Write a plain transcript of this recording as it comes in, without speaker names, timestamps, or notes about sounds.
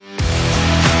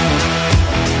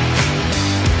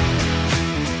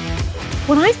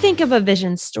When I think of a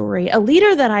vision story, a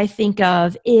leader that I think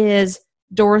of is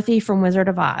Dorothy from Wizard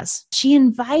of Oz. She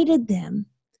invited them.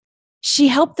 She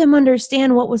helped them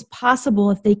understand what was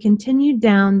possible if they continued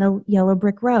down the yellow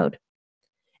brick road.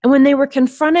 And when they were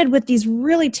confronted with these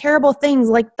really terrible things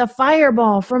like the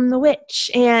fireball from the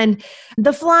witch and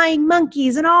the flying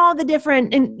monkeys and all the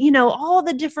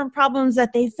different problems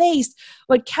that they faced,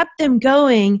 what kept them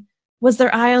going was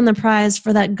their eye on the prize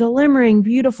for that glimmering,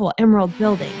 beautiful emerald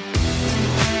building.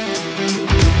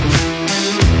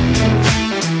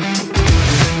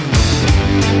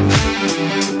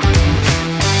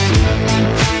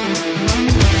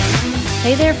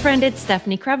 Hey there, friend. It's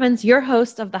Stephanie Crevens, your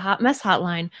host of the Hot Mess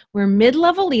Hotline, where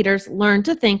mid-level leaders learn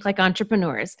to think like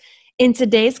entrepreneurs. In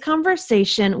today's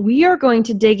conversation, we are going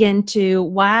to dig into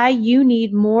why you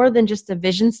need more than just a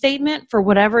vision statement for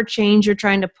whatever change you're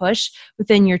trying to push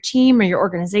within your team or your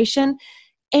organization,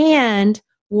 and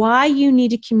why you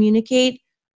need to communicate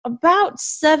about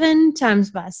 7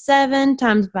 times by 7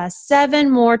 times by 7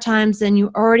 more times than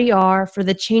you already are for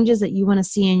the changes that you want to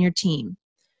see in your team.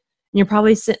 And you're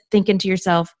probably thinking to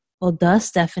yourself, well, duh,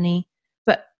 Stephanie,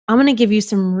 but I'm going to give you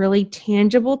some really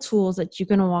tangible tools that you're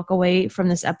going to walk away from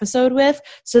this episode with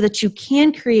so that you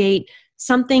can create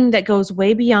something that goes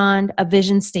way beyond a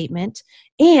vision statement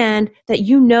and that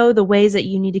you know the ways that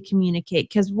you need to communicate.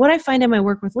 Because what I find in my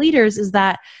work with leaders is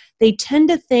that they tend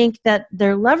to think that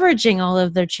they're leveraging all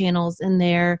of their channels in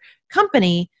their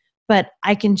company, but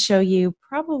I can show you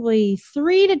probably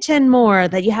 3 to 10 more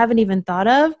that you haven't even thought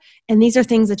of. And these are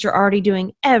things that you're already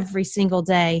doing every single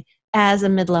day as a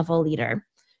mid-level leader.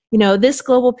 You know, this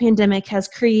global pandemic has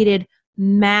created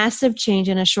massive change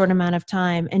in a short amount of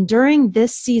time. And during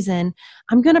this season,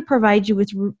 I'm going to provide you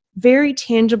with very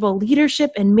tangible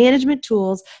leadership and management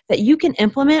tools that you can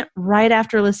implement right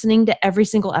after listening to every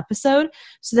single episode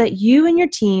so that you and your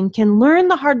team can learn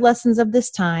the hard lessons of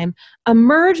this time,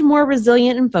 emerge more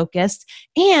resilient and focused,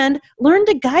 and learn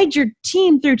to guide your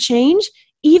team through change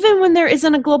even when there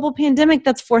isn't a global pandemic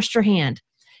that's forced your hand.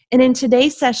 And in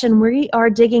today's session, we are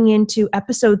digging into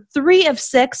episode 3 of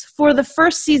 6 for the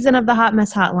first season of the Hot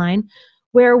Mess Hotline,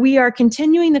 where we are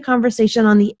continuing the conversation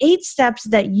on the 8 steps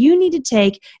that you need to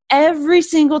take every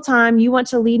single time you want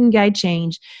to lead and guide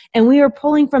change. And we are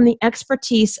pulling from the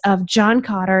expertise of John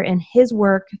Kotter and his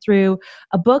work through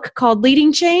a book called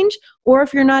Leading Change, or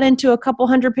if you're not into a couple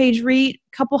hundred page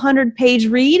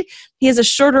read, he has a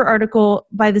shorter article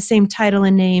by the same title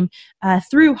and name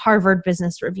through Harvard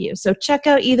Business Review. So check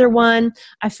out either one.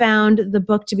 I found the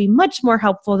book to be much more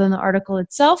helpful than the article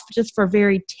itself, just for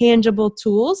very tangible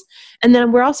tools. And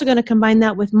then we're also going to combine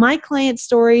that with my client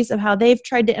stories of how they've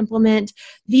tried to implement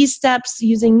these steps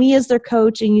using me as their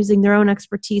coach and using their own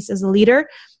expertise as a leader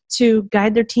to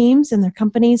guide their teams and their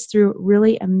companies through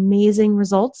really amazing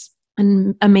results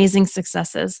and amazing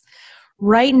successes.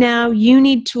 Right now, you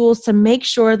need tools to make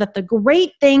sure that the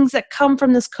great things that come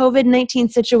from this COVID-19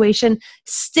 situation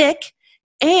stick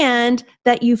and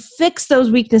that you fix those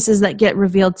weaknesses that get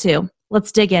revealed too.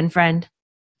 Let's dig in, friend.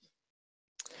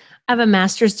 I have a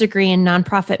master's degree in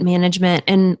nonprofit management,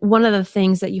 and one of the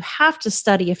things that you have to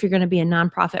study if you're going to be a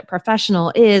nonprofit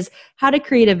professional is how to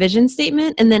create a vision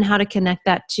statement and then how to connect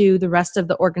that to the rest of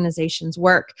the organization's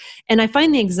work. And I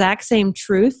find the exact same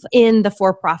truth in the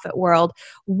for-profit world.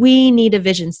 We need a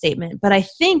vision statement, but I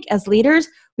think as leaders,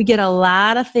 we get a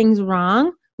lot of things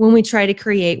wrong when we try to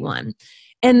create one.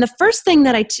 And the first thing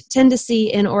that I tend to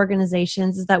see in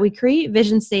organizations is that we create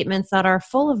vision statements that are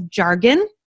full of jargon,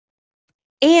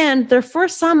 and they're for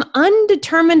some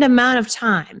undetermined amount of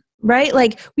time, right?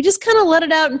 Like we just kind of let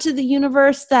it out into the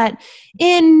universe that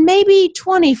in maybe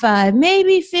 25,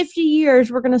 maybe 50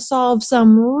 years, we're going to solve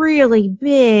some really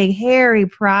big, hairy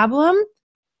problem.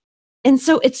 And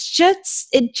so it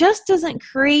just doesn't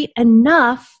create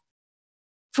enough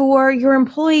for your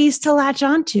employees to latch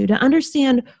onto, to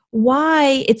understand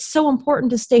why it's so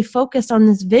important to stay focused on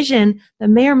this vision that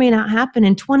may or may not happen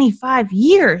in 25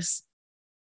 years.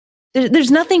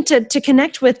 There's nothing to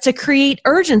connect with to create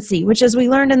urgency, which, as we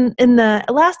learned in the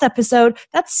last episode,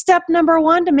 that's step number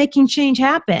 1 to making change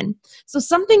happen. So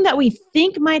something that we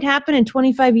think might happen in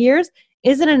 25 years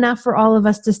isn't enough for all of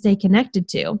us to stay connected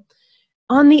to.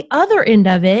 On the other end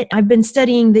of it, I've been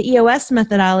studying the EOS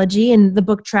methodology, and the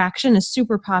book Traction is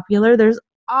super popular. There's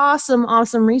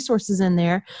awesome resources in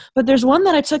there, but there's one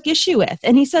that I took issue with.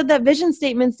 And he said that vision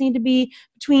statements need to be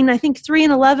between, I think, 3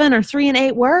 and 11 or 3 and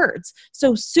 8 words.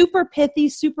 So super pithy,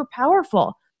 super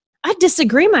powerful. I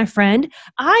disagree, my friend.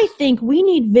 I think we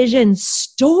need vision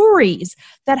stories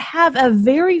that have a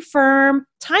very firm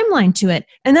timeline to it,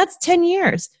 and that's 10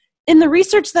 years. In the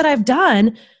research that I've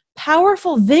done,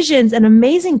 powerful visions and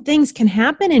amazing things can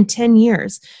happen in 10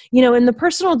 years. In the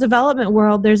personal development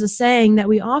world, there's a saying that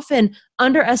we often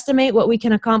underestimate what we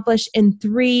can accomplish in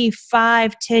 3,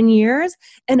 5, 10 years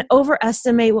and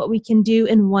overestimate what we can do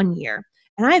in 1 year.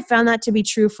 And I have found that to be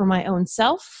true for my own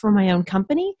self, for my own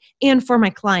company, and for my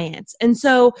clients. And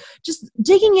so just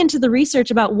digging into the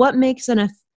research about what makes an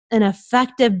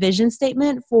effective vision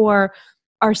statement for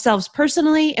ourselves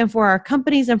personally and for our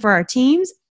companies and for our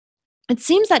teams, it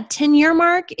seems that 10-year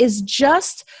mark is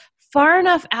just far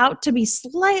enough out to be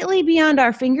slightly beyond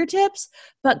our fingertips,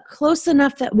 but close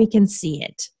enough that we can see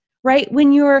it, right?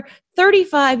 When you're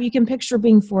 35, you can picture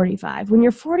being 45. When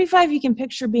you're 45, you can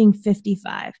picture being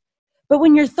 55. But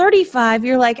when you're 35,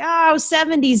 you're like,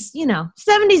 70's,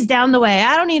 70's down the way.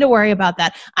 I don't need to worry about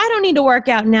that. I don't need to work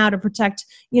out now to protect,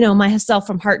 myself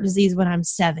from heart disease when I'm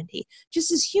 70. Just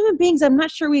as human beings, I'm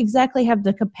not sure we exactly have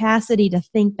the capacity to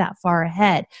think that far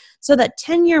ahead. So that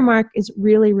 10-year mark is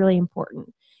really, really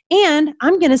important. And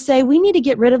I'm going to say we need to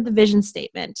get rid of the vision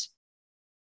statement.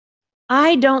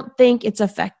 I don't think it's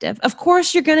effective. Of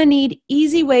course, you're going to need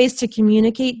easy ways to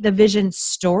communicate the vision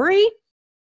story,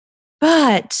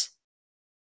 but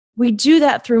we do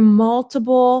that through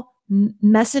multiple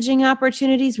messaging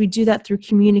opportunities. We do that through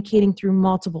communicating through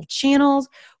multiple channels.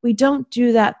 We don't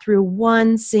do that through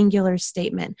one singular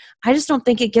statement. I just don't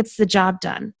think it gets the job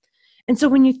done. And so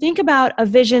when you think about a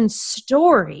vision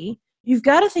story, you've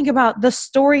got to think about the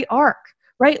story arc,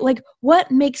 right? Like what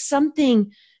makes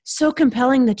something so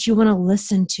compelling that you want to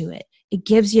listen to it? It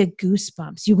gives you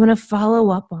goosebumps. You want to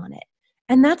follow up on it.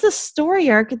 And that's a story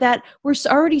arc that we're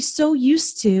already so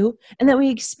used to and that we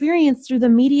experience through the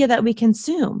media that we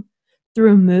consume,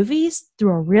 through movies,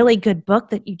 through a really good book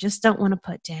that you just don't want to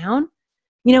put down.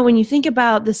 When you think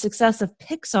about the success of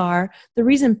Pixar, the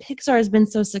reason Pixar has been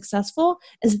so successful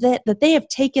is that they have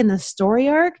taken the story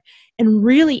arc and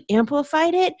really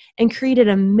amplified it and created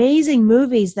amazing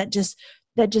movies that just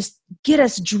get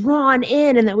us drawn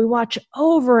in and that we watch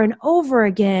over and over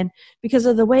again because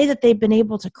of the way that they've been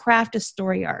able to craft a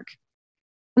story arc.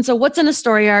 And so what's in a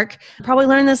story arc? Probably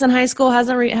learned this in high school,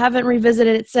 haven't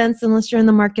revisited it since unless you're in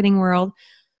the marketing world.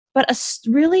 But a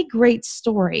really great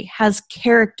story has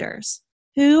characters.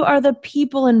 Who are the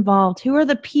people involved? Who are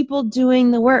the people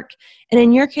doing the work? And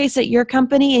in your case, at your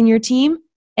company and your team,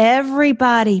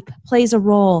 everybody plays a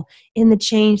role in the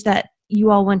change that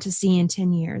you all want to see in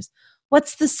 10 years.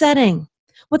 What's the setting?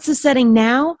 What's the setting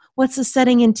now? What's the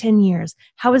setting in 10 years?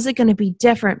 How is it going to be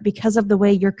different because of the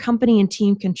way your company and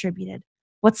team contributed?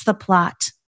 What's the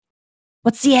plot?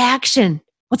 What's the action?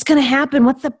 What's going to happen?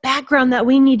 What's the background that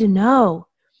we need to know?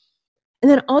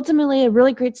 And then ultimately, a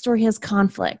really great story has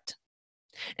conflict.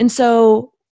 And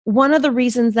so one of the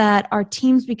reasons that our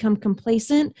teams become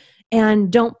complacent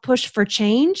and don't push for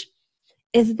change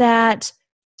is that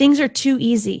things are too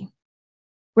easy.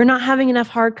 We're not having enough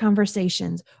hard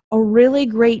conversations. A really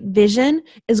great vision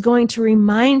is going to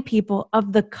remind people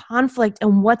of the conflict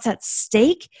and what's at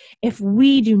stake if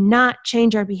we do not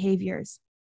change our behaviors.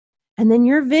 And then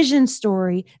your vision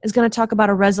story is going to talk about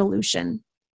a resolution.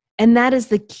 And that is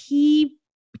the key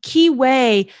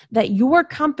way that your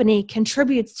company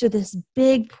contributes to this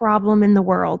big problem in the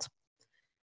world.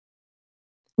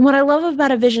 What I love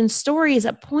about a vision story is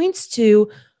it points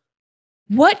to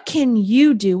what can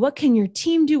you do? What can your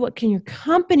team do? What can your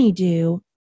company do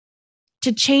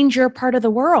to change your part of the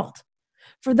world?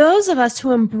 For those of us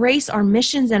who embrace our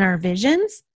missions and our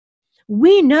visions,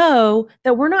 we know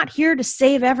that we're not here to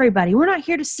save everybody. We're not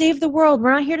here to save the world.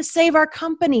 We're not here to save our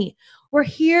company. We're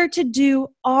here to do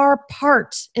our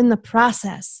part in the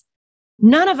process.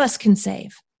 None of us can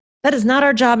save. That is not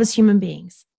our job as human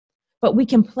beings. But we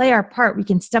can play our part. We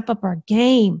can step up our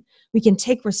game. We can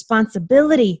take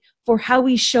responsibility for how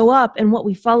we show up and what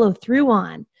we follow through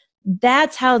on.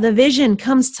 That's how the vision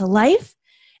comes to life.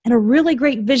 And a really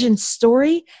great vision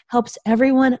story helps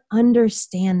everyone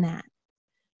understand that.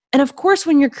 And of course,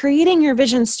 when you're creating your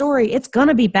vision story, it's going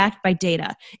to be backed by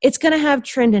data. It's going to have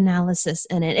trend analysis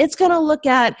in it. It's going to look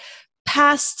at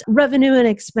past revenue and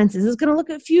expenses. It's going to look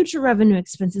at future revenue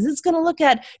expenses. It's going to look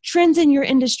at trends in your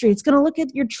industry. It's going to look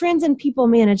at your trends in people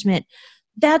management.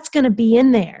 That's going to be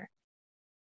in there.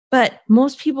 But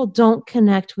most people don't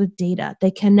connect with data. They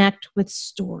connect with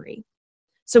story.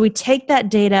 So we take that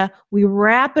data, we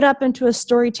wrap it up into a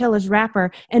storyteller's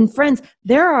wrapper. And friends,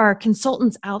 there are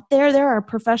consultants out there, there are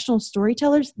professional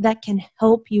storytellers that can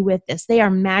help you with this. They are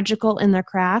magical in their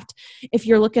craft. If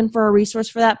you're looking for a resource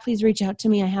for that, please reach out to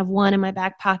me. I have one in my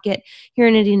back pocket here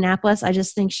in Indianapolis. I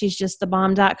just think she's just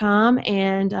thebomb.com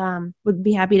and would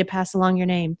be happy to pass along your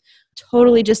name.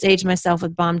 Totally just aged myself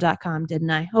with bomb.com,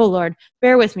 didn't I? Oh, Lord.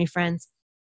 Bear with me, friends.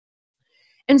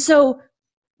 And so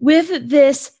with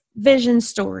this vision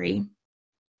story,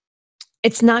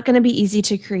 it's not going to be easy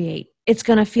to create. It's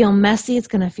going to feel messy. It's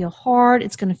going to feel hard.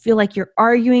 It's going to feel like you're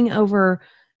arguing over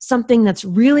something that's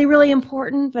really, really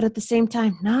important, but at the same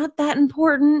time, not that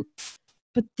important.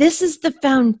 But this is the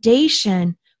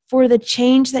foundation for the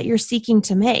change that you're seeking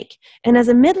to make. And as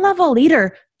a mid-level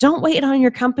leader, don't wait on your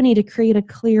company to create a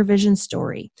clear vision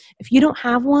story. If you don't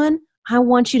have one, I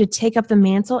want you to take up the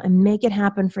mantle and make it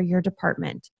happen for your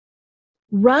department.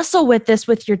 Wrestle with this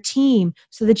with your team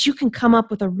so that you can come up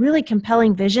with a really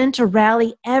compelling vision to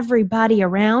rally everybody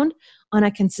around on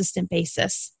a consistent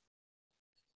basis.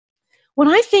 When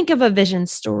I think of a vision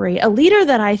story, a leader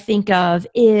that I think of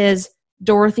is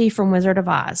Dorothy from Wizard of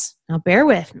Oz. Now, bear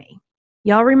with me.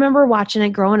 Y'all remember watching it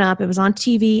growing up. It was on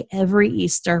TV every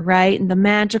Easter, right? And the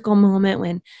magical moment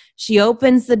when she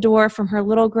opens the door from her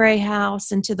little gray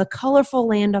house into the colorful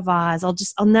land of Oz.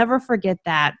 I'll never forget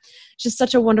that. It's just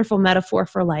such a wonderful metaphor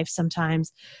for life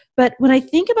sometimes. But when I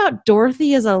think about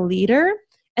Dorothy as a leader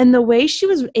and the way she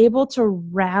was able to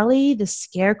rally the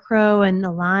Scarecrow and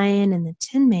the Lion and the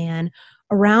Tin Man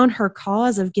around her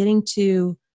cause of getting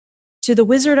to the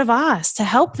Wizard of Oz to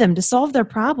help them, to solve their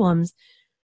problems,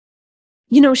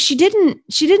 she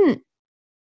didn't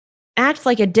act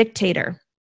like a dictator,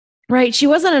 right? She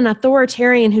wasn't an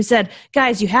authoritarian who said,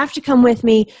 guys, you have to come with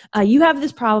me. You have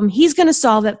this problem. He's going to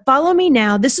solve it. Follow me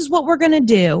now. This is what we're going to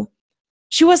do.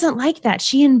 She wasn't like that.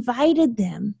 She invited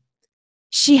them.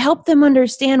 She helped them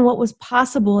understand what was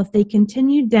possible if they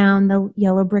continued down the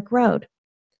yellow brick road.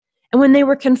 And when they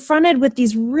were confronted with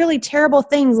these really terrible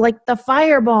things like the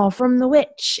fireball from the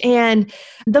witch and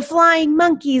the flying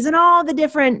monkeys and all the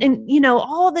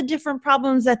different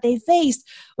problems that they faced,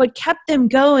 what kept them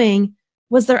going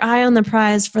was their eye on the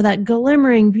prize for that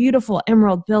glimmering, beautiful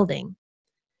emerald building.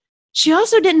 She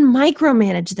also didn't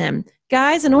micromanage them.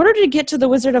 Guys, in order to get to the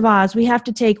Wizard of Oz, we have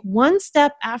to take one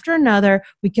step after another.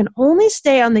 We can only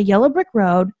stay on the yellow brick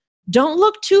road. Don't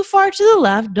look too far to the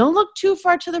left. Don't look too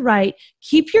far to the right.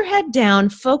 Keep your head down.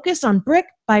 Focus on brick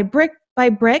by brick by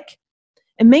brick.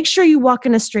 And make sure you walk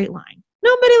in a straight line.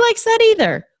 Nobody likes that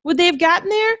either. Would they have gotten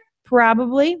there?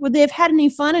 Probably. Would they have had any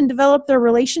fun and developed their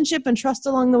relationship and trust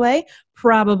along the way?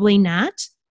 Probably not.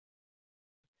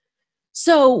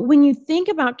 So when you think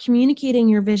about communicating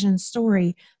your vision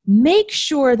story, make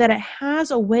sure that it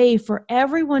has a way for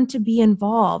everyone to be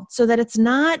involved so that it's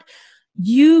not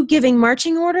you giving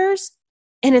marching orders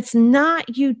and it's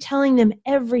not you telling them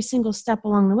every single step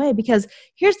along the way. Because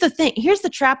here's the thing, here's the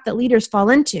trap that leaders fall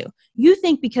into. You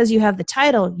think because you have the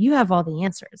title, you have all the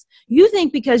answers. You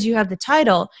think because you have the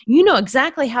title, you know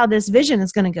exactly how this vision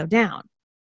is going to go down.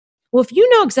 Well, if you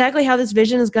know exactly how this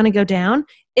vision is going to go down,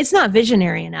 it's not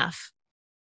visionary enough.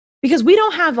 Because we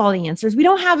don't have all the answers. We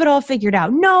don't have it all figured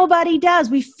out. Nobody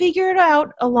does. We figure it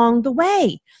out along the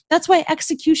way. That's why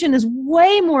execution is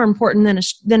way more important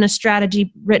than a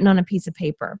strategy written on a piece of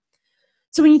paper.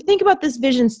 So when you think about this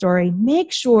vision story,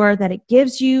 make sure that it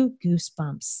gives you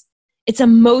goosebumps. It's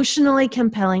emotionally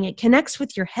compelling. It connects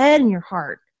with your head and your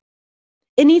heart.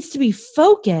 It needs to be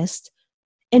focused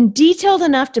and detailed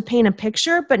enough to paint a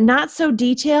picture, but not so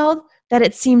detailed that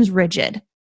it seems rigid.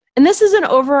 And this is an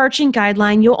overarching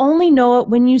guideline. You'll only know it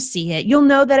when you see it. You'll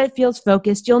know that it feels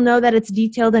focused. You'll know that it's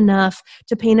detailed enough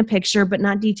to paint a picture, but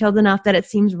not detailed enough that it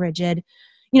seems rigid.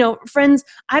 Friends,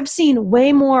 I've seen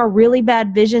way more really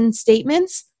bad vision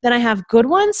statements than I have good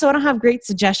ones, so I don't have great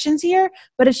suggestions here,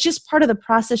 but it's just part of the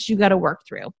process you got to work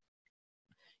through.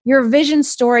 Your vision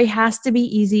story has to be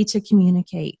easy to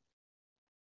communicate.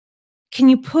 Can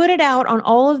you put it out on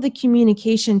all of the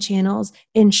communication channels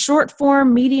in short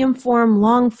form, medium form,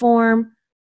 long form,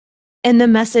 and the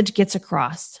message gets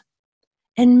across?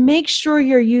 And make sure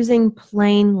you're using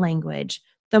plain language.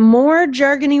 The more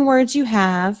jargony words you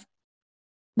have,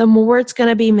 the more it's going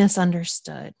to be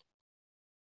misunderstood.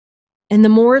 And the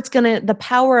more the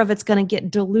power of it's going to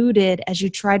get diluted as you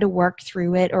try to work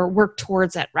through it or work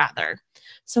towards it rather.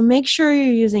 So make sure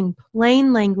you're using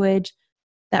plain language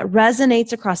that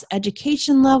resonates across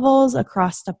education levels,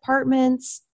 across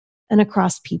departments, and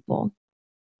across people.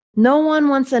 No one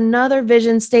wants another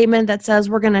vision statement that says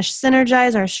we're going to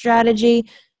synergize our strategy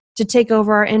to take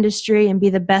over our industry and be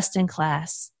the best in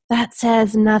class. That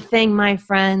says nothing, my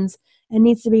friends. It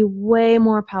needs to be way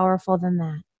more powerful than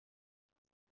that.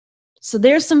 So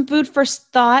there's some food for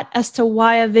thought as to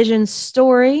why a vision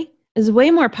story is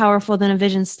way more powerful than a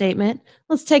vision statement.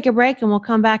 Let's take a break and we'll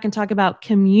come back and talk about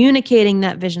communicating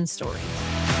that vision story.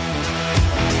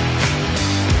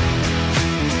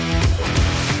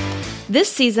 This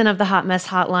season of the Hot Mess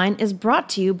Hotline is brought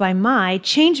to you by my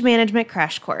Change Management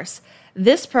Crash Course.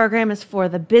 This program is for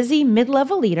the busy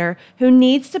mid-level leader who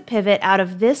needs to pivot out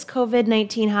of this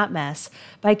COVID-19 hot mess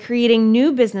by creating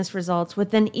new business results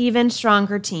with an even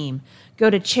stronger team. Go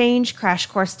to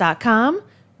changecrashcourse.com.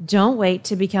 Don't wait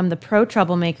to become the pro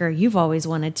troublemaker you've always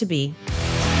wanted to be.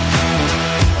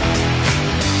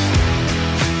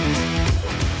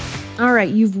 All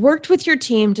right, you've worked with your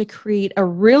team to create a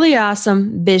really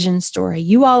awesome vision story.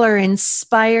 You all are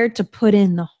inspired to put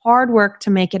in the hard work to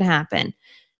make it happen.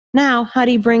 Now, how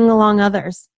do you bring along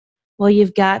others? Well,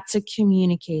 you've got to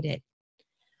communicate it.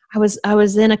 I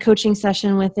was in a coaching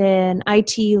session with an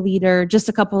IT leader just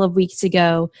a couple of weeks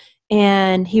ago,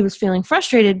 and he was feeling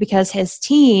frustrated because his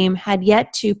team had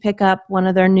yet to pick up one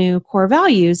of their new core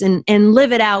values and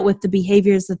live it out with the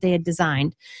behaviors that they had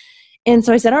designed. And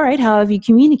so I said, all right, how have you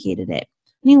communicated it?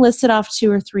 And he listed off 2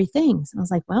 or 3 things. And I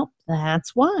was like, well,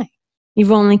 that's why.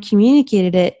 You've only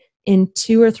communicated it in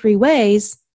 2 or 3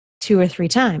 ways, 2 or 3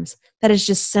 times. That is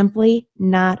just simply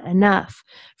not enough.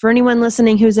 For anyone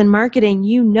listening who's in marketing,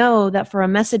 you know that for a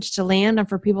message to land and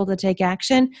for people to take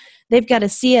action, they've got to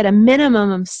see it a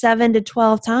minimum of 7 to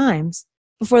 12 times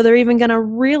before they're even going to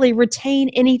really retain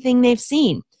anything they've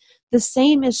seen. The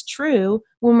same is true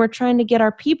when we're trying to get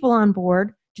our people on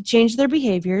board to change their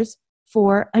behaviors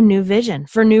for a new vision,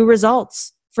 for new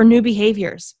results, for new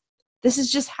behaviors. This is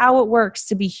just how it works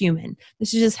to be human.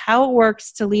 This is just how it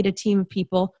works to lead a team of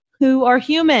people who are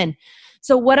human.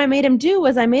 So what I made him do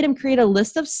was I made him create a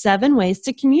list of 7 ways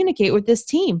to communicate with this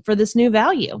team for this new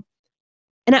value.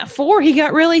 And at 4, he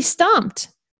got really stumped.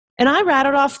 And I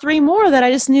rattled off 3 more that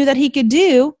I just knew that he could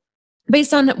do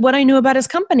based on what I knew about his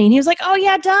company. And he was like, oh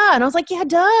yeah, duh. And I was like, yeah,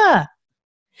 duh.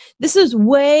 This is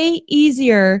way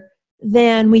easier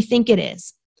than we think it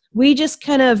is. We just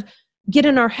kind of get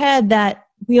in our head that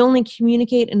we only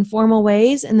communicate in formal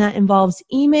ways, and that involves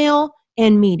email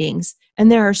and meetings. And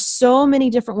there are so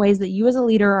many different ways that you as a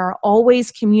leader are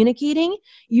always communicating.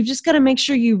 You've just got to make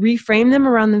sure you reframe them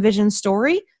around the vision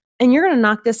story, and you're going to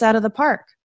knock this out of the park.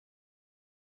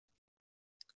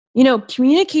 You know,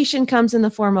 communication comes in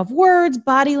the form of words,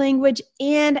 body language,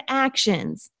 and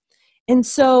actions. And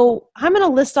so I'm going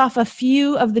to list off a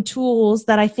few of the tools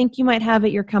that I think you might have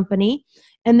at your company,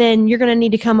 and then you're going to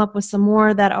need to come up with some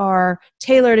more that are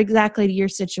tailored exactly to your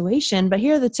situation. But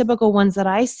here are the typical ones that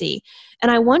I see. And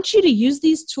I want you to use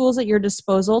these tools at your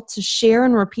disposal to share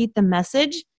and repeat the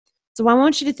message. So I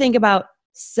want you to think about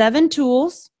 7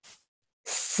 tools,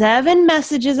 7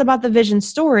 messages about the vision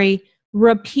story,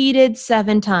 repeated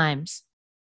 7 times.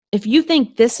 If you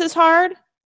think this is hard,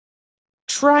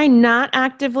 try not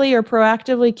actively or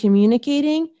proactively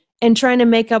communicating and trying to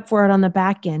make up for it on the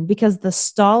back end, because the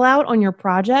stall out on your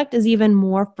project is even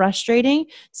more frustrating,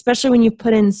 especially when you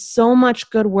put in so much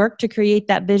good work to create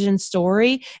that vision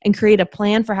story and create a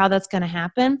plan for how that's going to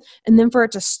happen. And then for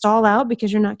it to stall out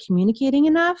because you're not communicating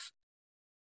enough,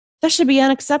 that should be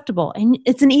unacceptable. And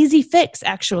it's an easy fix,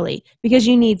 actually, because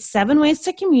you need 7 ways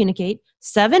to communicate,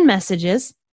 7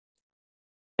 messages,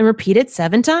 and repeat it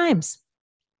 7 times.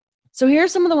 So here are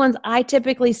some of the ones I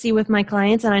typically see with my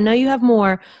clients, and I know you have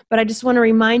more, but I just want to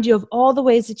remind you of all the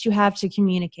ways that you have to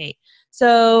communicate.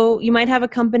 So you might have a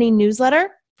company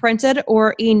newsletter, printed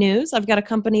or e-news. I've got a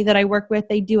company that I work with.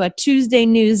 They do a Tuesday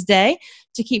news day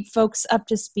to keep folks up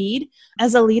to speed.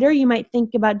 As a leader, you might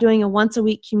think about doing a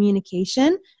once-a-week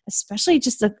communication, especially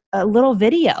just a little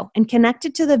video, and connect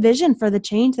it to the vision for the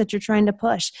change that you're trying to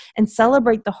push, and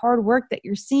celebrate the hard work that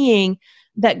you're seeing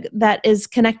that is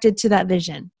connected to that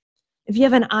vision. If you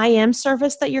have an IM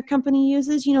service that your company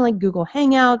uses, you know, like Google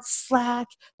Hangouts, Slack,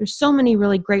 there's so many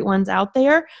really great ones out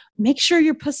there. Make sure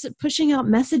you're pushing out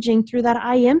messaging through that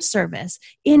IM service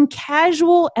in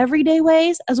casual, everyday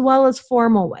ways as well as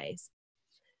formal ways.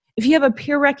 If you have a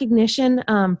peer recognition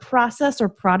process or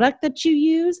product that you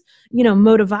use, you know,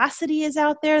 Motivosity is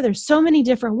out there. There's so many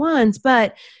different ones,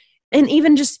 and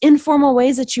even just informal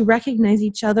ways that you recognize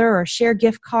each other or share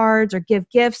gift cards or give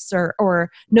gifts or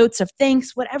notes of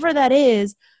thanks, whatever that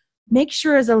is, make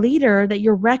sure as a leader that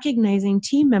you're recognizing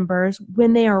team members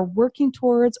when they are working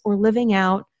towards or living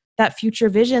out that future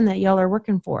vision that y'all are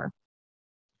working for.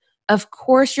 Of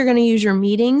course, you're going to use your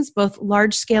meetings, both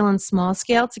large scale and small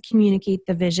scale, to communicate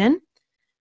the vision.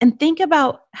 And think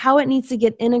about how it needs to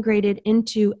get integrated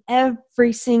into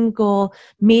every single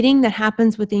meeting that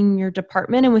happens within your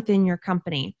department and within your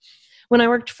company. When I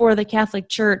worked for the Catholic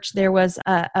Church, there was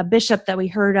a bishop that we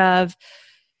heard of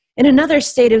in another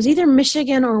state. It was either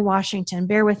Michigan or Washington.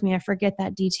 Bear with me, I forget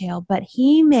that detail. But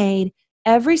he made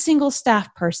every single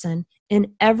staff person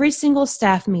in every single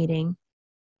staff meeting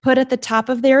put at the top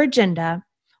of their agenda,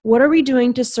 what are we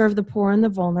doing to serve the poor and the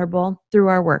vulnerable through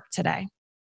our work today?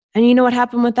 And you know what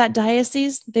happened with that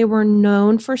diocese? They were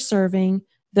known for serving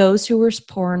those who were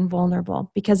poor and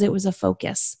vulnerable because it was a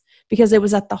focus, because it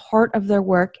was at the heart of their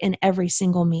work in every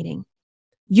single meeting.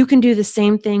 You can do the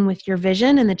same thing with your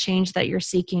vision and the change that you're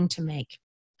seeking to make.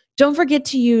 Don't forget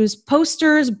to use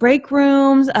posters, break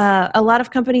rooms. A lot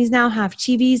of companies now have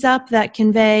TVs up that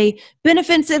convey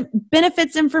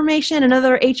benefits information and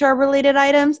other HR-related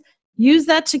items. Use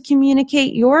that to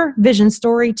communicate your vision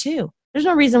story too. There's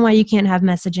no reason why you can't have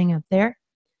messaging up there.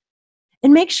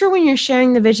 And make sure when you're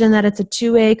sharing the vision that it's a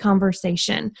two-way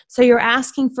conversation. So you're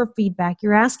asking for feedback.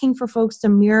 You're asking for folks to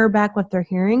mirror back what they're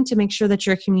hearing to make sure that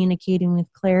you're communicating with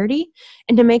clarity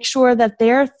and to make sure that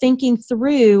they're thinking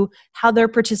through how they're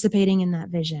participating in that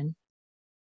vision.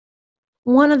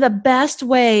 One of the best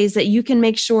ways that you can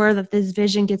make sure that this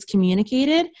vision gets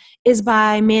communicated is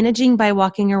by managing by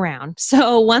walking around.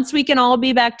 So once we can all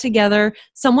be back together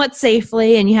somewhat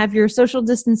safely and you have your social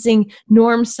distancing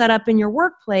norms set up in your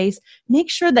workplace, make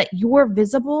sure that you're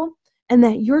visible and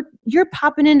that you're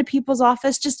popping into people's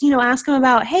office. Just, ask them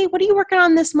about, hey, what are you working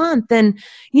on this month? And,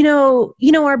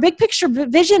 our big picture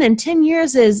vision in 10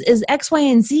 years is X, Y,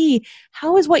 and Z.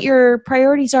 How is what your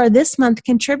priorities are this month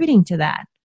contributing to that?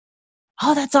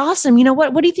 Oh, that's awesome.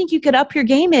 What do you think you could up your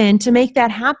game in to make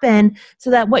that happen so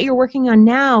that what you're working on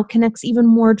now connects even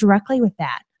more directly with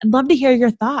that? I'd love to hear your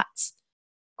thoughts.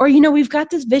 Or, we've got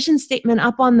this vision statement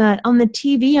up on the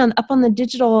TV, up on the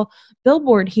digital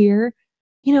billboard here.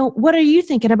 What are you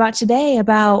thinking about today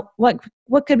about what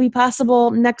could be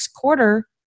possible next quarter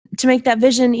to make that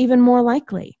vision even more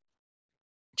likely?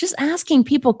 Just asking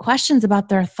people questions about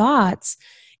their thoughts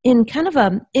in kind of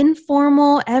an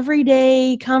informal,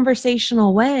 everyday,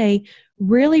 conversational way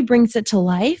really brings it to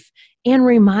life and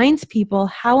reminds people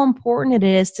how important it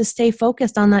is to stay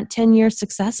focused on that 10-year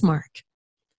success mark.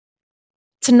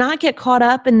 To not get caught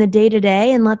up in the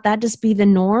day-to-day and let that just be the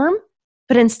norm,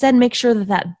 but instead make sure that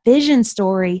that vision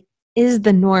story is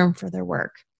the norm for their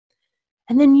work.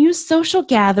 And then use social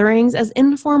gatherings as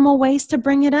informal ways to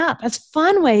bring it up, as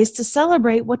fun ways to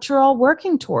celebrate what you're all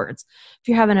working towards. If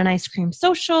you're having an ice cream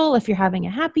social, if you're having a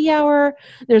happy hour,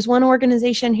 there's one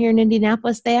organization here in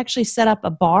Indianapolis, they actually set up a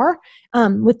bar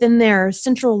within their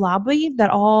central lobby that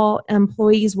all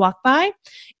employees walk by.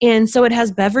 And so it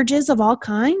has beverages of all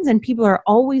kinds, and people are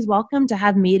always welcome to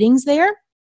have meetings there,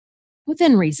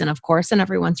 within reason, of course, and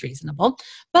everyone's reasonable.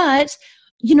 But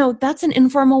that's an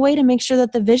informal way to make sure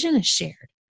that the vision is shared.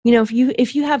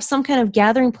 If you have some kind of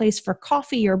gathering place for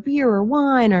coffee or beer or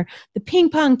wine or the ping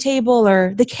pong table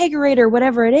or the kegerator,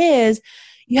 whatever it is,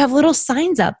 you have little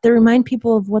signs up that remind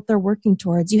people of what they're working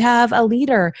towards. You have a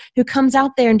leader who comes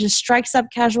out there and just strikes up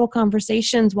casual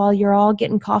conversations while you're all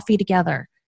getting coffee together.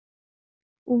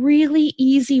 Really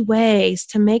easy ways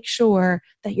to make sure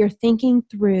that you're thinking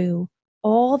through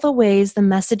all the ways the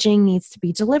messaging needs to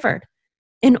be delivered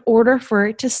in order for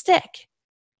it to stick.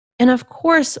 And of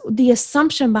course, the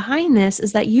assumption behind this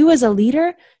is that you as a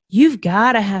leader, you've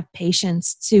got to have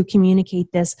patience to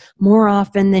communicate this more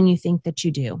often than you think that you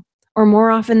do, or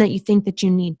more often than you think that you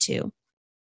need to.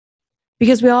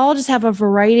 Because we all just have a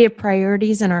variety of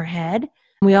priorities in our head.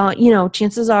 We all,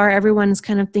 chances are everyone's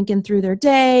kind of thinking through their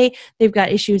day. They've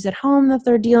got issues at home that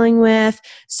they're dealing with.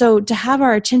 So to have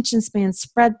our attention span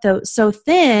spread so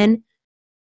thin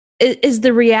is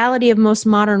the reality of most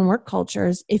modern work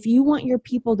cultures. If you want your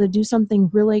people to do something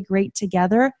really great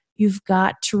together, you've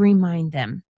got to remind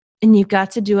them. And you've got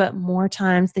to do it more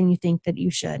times than you think that you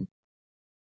should.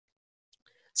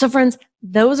 So friends,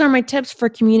 those are my tips for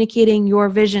communicating your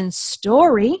vision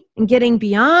story and getting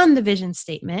beyond the vision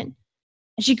statement.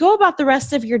 As you go about the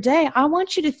rest of your day, I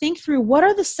want you to think through what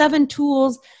are the 7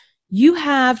 tools you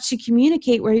have to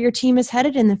communicate where your team is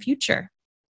headed in the future.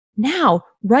 Now,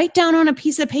 write down on a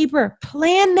piece of paper,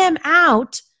 plan them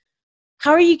out.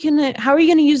 How are you going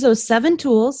to use those 7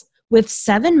 tools with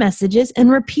 7 messages and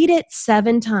repeat it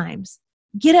 7 times?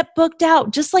 Get it booked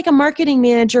out, just like a marketing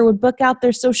manager would book out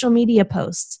their social media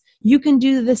posts. You can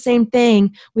do the same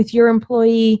thing with your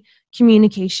employee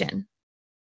communication.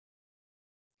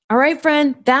 All right,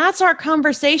 friend, that's our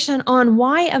conversation on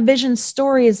why a vision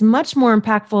story is much more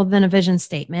impactful than a vision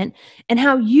statement and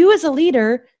how you as a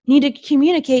leader need to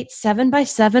communicate 7 by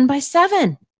 7 by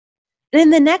 7. And in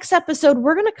the next episode,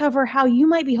 we're going to cover how you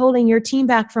might be holding your team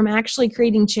back from actually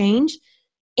creating change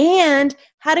and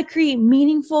how to create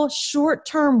meaningful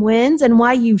short-term wins and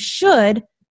why you should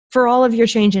for all of your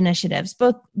change initiatives,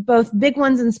 both big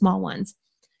ones and small ones.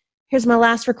 Here's my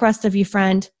last request of you,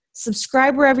 friend.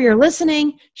 Subscribe wherever you're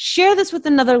listening, share this with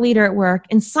another leader at work,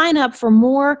 and sign up for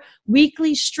more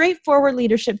weekly straightforward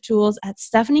leadership tools at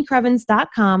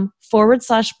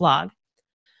stephaniecrevens.com/blog.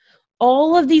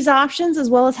 All of these options, as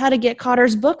well as how to get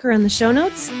Cotter's book, are in the show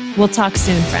notes. We'll talk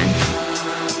soon, friend.